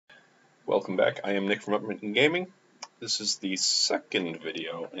Welcome back. I am Nick from Upminton Gaming. This is the second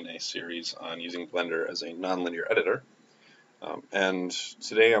video in a series on using Blender as a nonlinear editor. And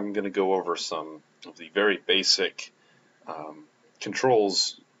today I'm going to go over some of the very basic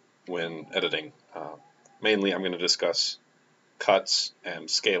controls when editing. Mainly I'm going to discuss cuts and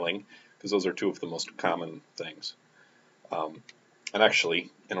scaling, because those are two of the most common things. And actually,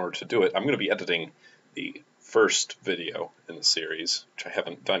 in order to do it, I'm going to be editing the first video in the series, which I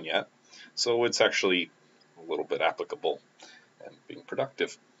haven't done yet. So it's actually a little bit applicable and being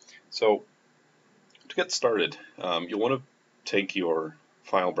productive. So to get started, you'll want to take your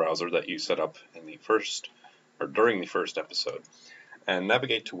file browser that you set up in the first or during the first episode and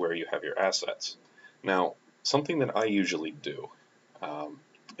navigate to where you have your assets. Now, something that I usually do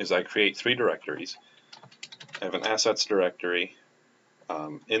is I create three directories. I have an assets directory.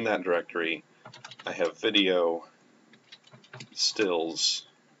 In that directory, I have video, stills,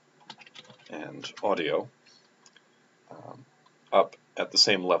 and audio. Up at the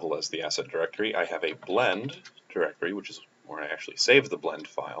same level as the asset directory, I have a blend directory, which is where I actually save the blend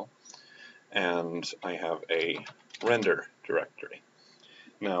file, and I have a render directory.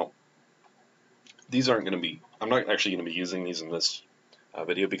 Now, these aren't going to be, I'm not actually going to be using these in this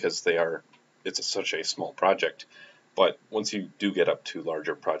video because it's such a small project, but once you do get up to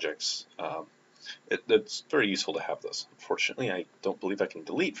larger projects, it's very useful to have those. Unfortunately, I don't believe I can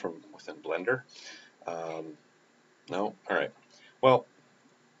delete from within Blender. No? Alright. Well,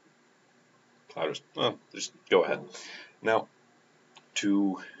 just go ahead. Now,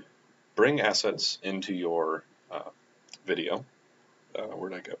 to bring assets into your video,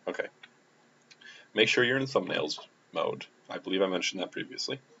 where'd I go? Okay. Make sure you're in thumbnails mode. I believe I mentioned that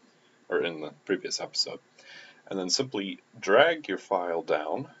previously, or in the previous episode. And then simply drag your file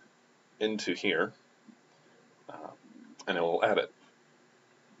down into here, and it will add it.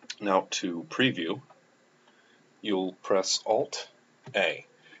 Now, to preview, you'll press Alt-A,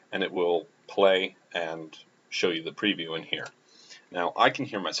 and it will play and show you the preview in here. Now, I can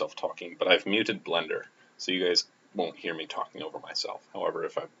hear myself talking, but I've muted Blender, so you guys won't hear me talking over myself. However,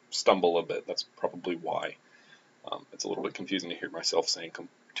 if I stumble a bit, that's probably why. It's a little bit confusing to hear myself saying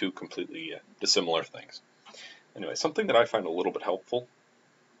two completely dissimilar things. Anyway, something that I find a little bit helpful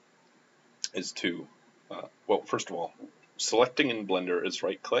is to, well, first of all, selecting in Blender is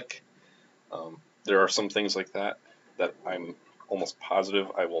right-click. There are some things like that I'm almost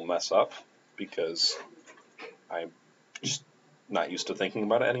positive I will mess up because I'm just not used to thinking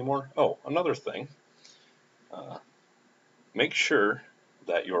about it anymore. Oh, another thing. Make sure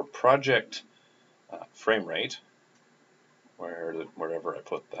that your project frame rate, wherever I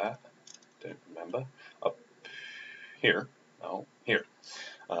put that, don't remember, up here, no, here,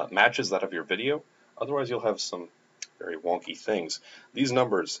 matches that of your video. Otherwise, you'll have some very wonky things. These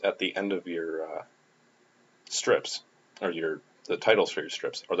numbers at the end of your strips, or the titles for your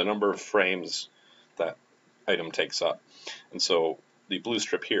strips, are the number of frames that item takes up. And so the blue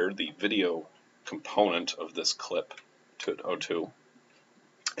strip here, the video component of this clip, TUT02,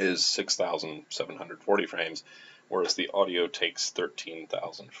 is 6,740 frames, whereas the audio takes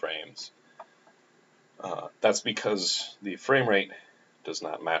 13,000 frames. That's because the frame rate does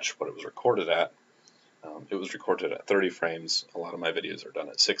not match what it was recorded at. It was recorded at 30 frames. A lot of my videos are done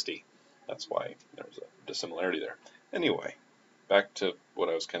at 60. That's why there's a dissimilarity there. Anyway, back to what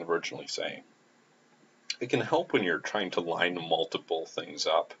I was kind of originally saying. It can help when you're trying to line multiple things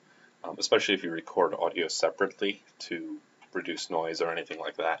up, especially if you record audio separately to reduce noise or anything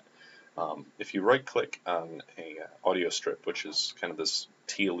like that. If you right-click on a audio strip, which is kind of this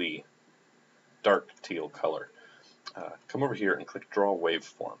tealy, dark teal color, come over here and click Draw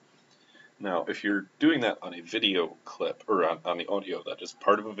Waveform. Now, if you're doing that on a video clip, or on the audio that is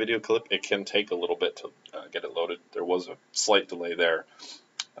part of a video clip, it can take a little bit to get it loaded. There was a slight delay there,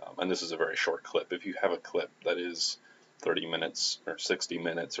 and this is a very short clip. If you have a clip that is 30 minutes or 60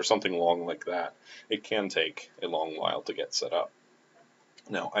 minutes or something long like that, it can take a long while to get set up.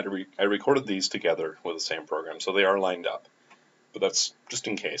 Now, I recorded these together with the same program, so they are lined up, but that's just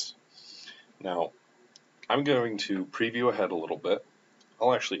in case. Now, I'm going to preview ahead a little bit.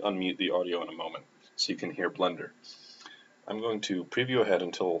 I'll actually unmute the audio in a moment so you can hear Blender. I'm going to preview ahead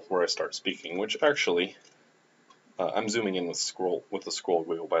until where I start speaking, which actually, I'm zooming in with the scroll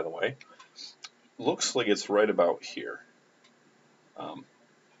wheel, by the way. Looks like it's right about here.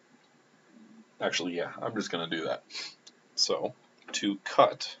 Actually, yeah, I'm just going to do that. So, to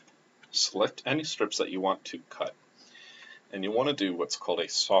cut, select any strips that you want to cut. And you want to do what's called a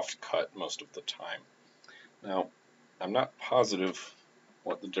soft cut most of the time. Now, I'm not positive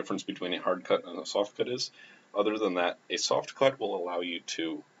what the difference between a hard cut and a soft cut is. Other than that, a soft cut will allow you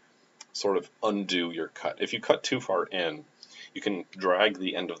to sort of undo your cut. If you cut too far in, you can drag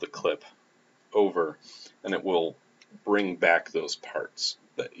the end of the clip over and it will bring back those parts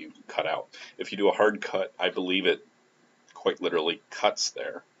that you cut out. If you do a hard cut, I believe it quite literally cuts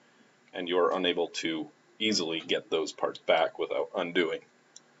there, and you are unable to easily get those parts back without undoing.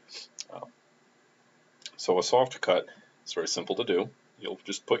 So a soft cut is very simple to do. You'll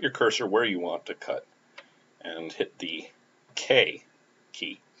just put your cursor where you want to cut and hit the K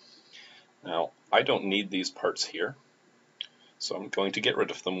key. Now, I don't need these parts here, so I'm going to get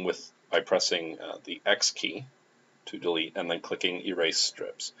rid of them by pressing the X key to delete and then clicking Erase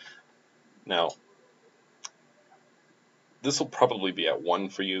Strips. Now, this will probably be at 1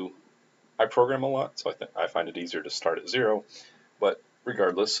 for you. I program a lot, so I find it easier to start at 0, but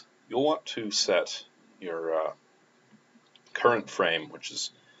regardless, you'll want to set your current frame, which is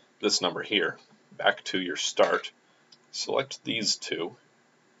this number here, back to your start. Select these two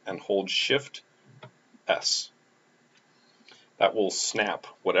and hold Shift S. That will snap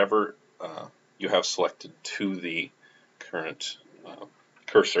whatever you have selected to the current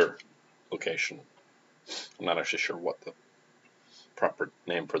cursor location. I'm not actually sure what the proper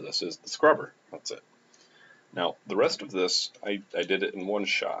name for this is. The scrubber, that's it. Now, the rest of this, I did it in one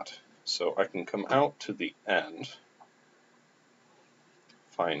shot. So I can come out to the end,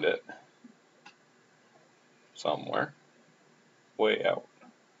 find it somewhere, way out.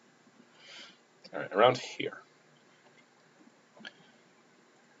 Alright, around here.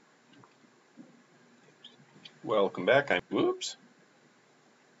 Welcome back. Whoops.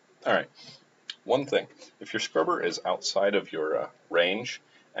 Alright, one thing. If your scrubber is outside of your range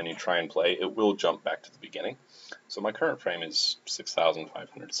and you try and play, it will jump back to the beginning. So my current frame is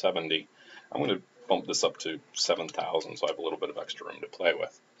 6,570. I'm going to bump this up to 7,000 so I have a little bit of extra room to play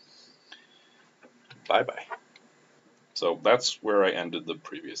with. Bye-bye. So that's where I ended the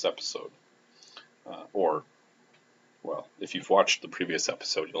previous episode. Well, if you've watched the previous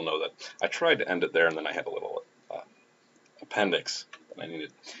episode, you'll know that I tried to end it there and then I had a little appendix that I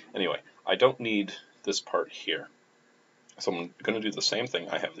needed. Anyway, I don't need this part here. So I'm going to do the same thing.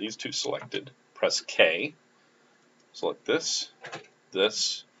 I have these two selected. Press K, select this,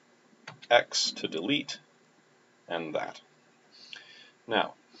 X to delete, and that.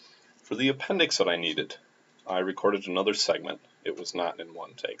 Now, for the appendix that I needed, I recorded another segment. It was not in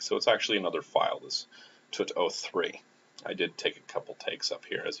one take, so it's actually another file, this TUT03. I did take a couple takes up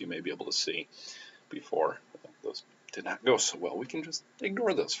here, as you may be able to see before. Those did not go so well. We can just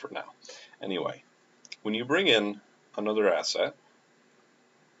ignore those for now. Anyway, when you bring in another asset,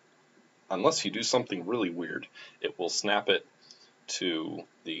 unless you do something really weird, it will snap it to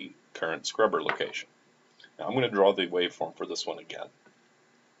the current scrubber location. Now I'm going to draw the waveform for this one again.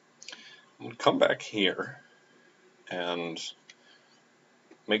 I'm going to come back here and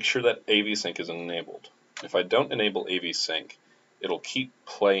make sure that AV Sync is enabled. If I don't enable AV Sync, it'll keep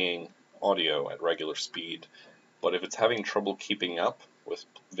playing audio at regular speed, but if it's having trouble keeping up with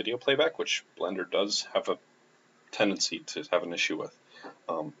video playback, which Blender does have a tendency to have an issue with,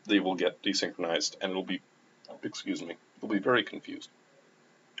 they will get desynchronized and it'll be very confused.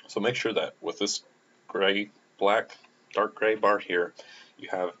 So make sure that with this dark gray bar here, you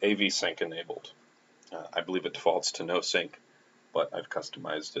have AV Sync enabled. I believe it defaults to no sync, but I've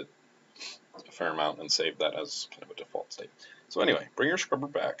customized it a fair amount and saved that as kind of a default state. So anyway, bring your scrubber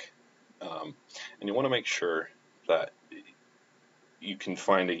back, and you want to make sure that you can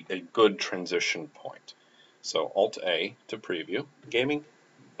find a good transition point. So Alt-A to preview. Gaming,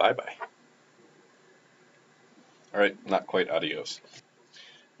 bye-bye. Alright, not quite adios.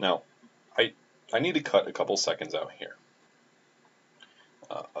 Now, I need to cut a couple seconds out here.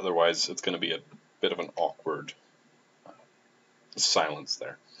 Otherwise, it's going to be a bit of an awkward silence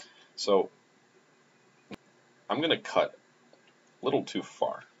there. So, I'm going to cut a little too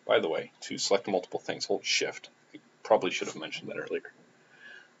far. By the way, to select multiple things, hold Shift. I probably should have mentioned that earlier.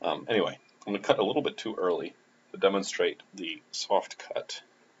 Anyway, I'm going to cut a little bit too early to demonstrate the soft cut,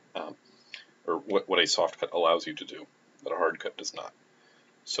 or what a soft cut allows you to do, that a hard cut does not.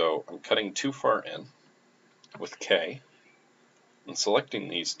 So I'm cutting too far in with K, and selecting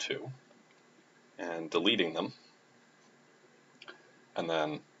these two, and deleting them, and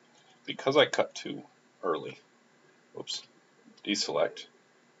then, because I cut too early, deselect.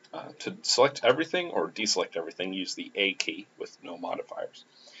 To select everything or deselect everything, use the A key with no modifiers.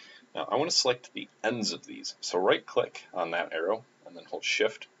 Now I want to select the ends of these, so right click on that arrow, and then hold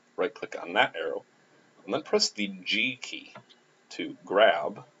Shift, right click on that arrow, and then press the G key to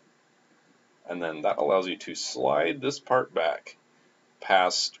grab, and then that allows you to slide this part back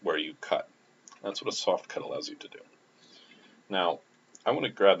past where you cut. That's what a soft cut allows you to do. Now, I want to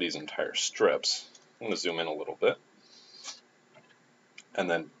grab these entire strips. I'm going to zoom in a little bit, and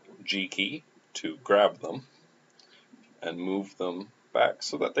then G key to grab them and move them back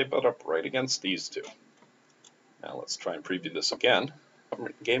so that they butt up right against these two. Now let's try and preview this again.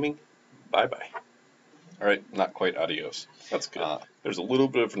 Gaming, bye-bye. All right, not quite adios. That's good. There's a little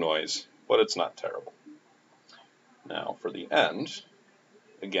bit of noise, but it's not terrible. Now for the end,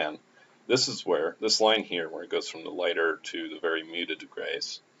 again, this is where, this line here, where it goes from the lighter to the very muted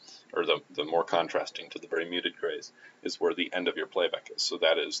grays, or the more contrasting to the very muted grays, is where the end of your playback is. So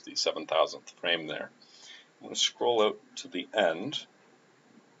that is the 7,000th frame there. I'm going to scroll out to the end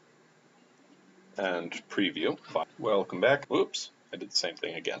and preview. Welcome back. Whoops, I did the same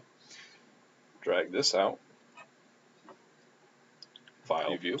thing again. Drag this out.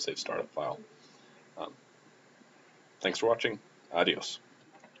 File, view, save startup file. Thanks for watching. Adios.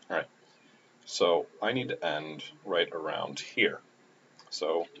 Alright, so I need to end right around here.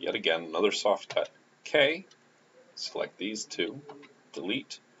 So yet again, another soft cut. K, select these two,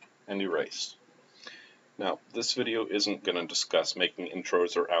 delete, and erase. Now, this video isn't going to discuss making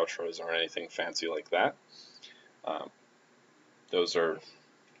intros or outros or anything fancy like that. Those are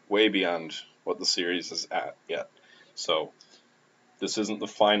way beyond what the series is at yet. So this isn't the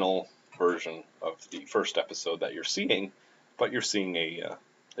final version of the first episode that you're seeing, but you're seeing a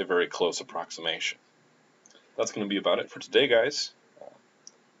very close approximation. That's going to be about it for today, guys.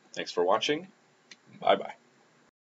 Thanks for watching. Bye-bye.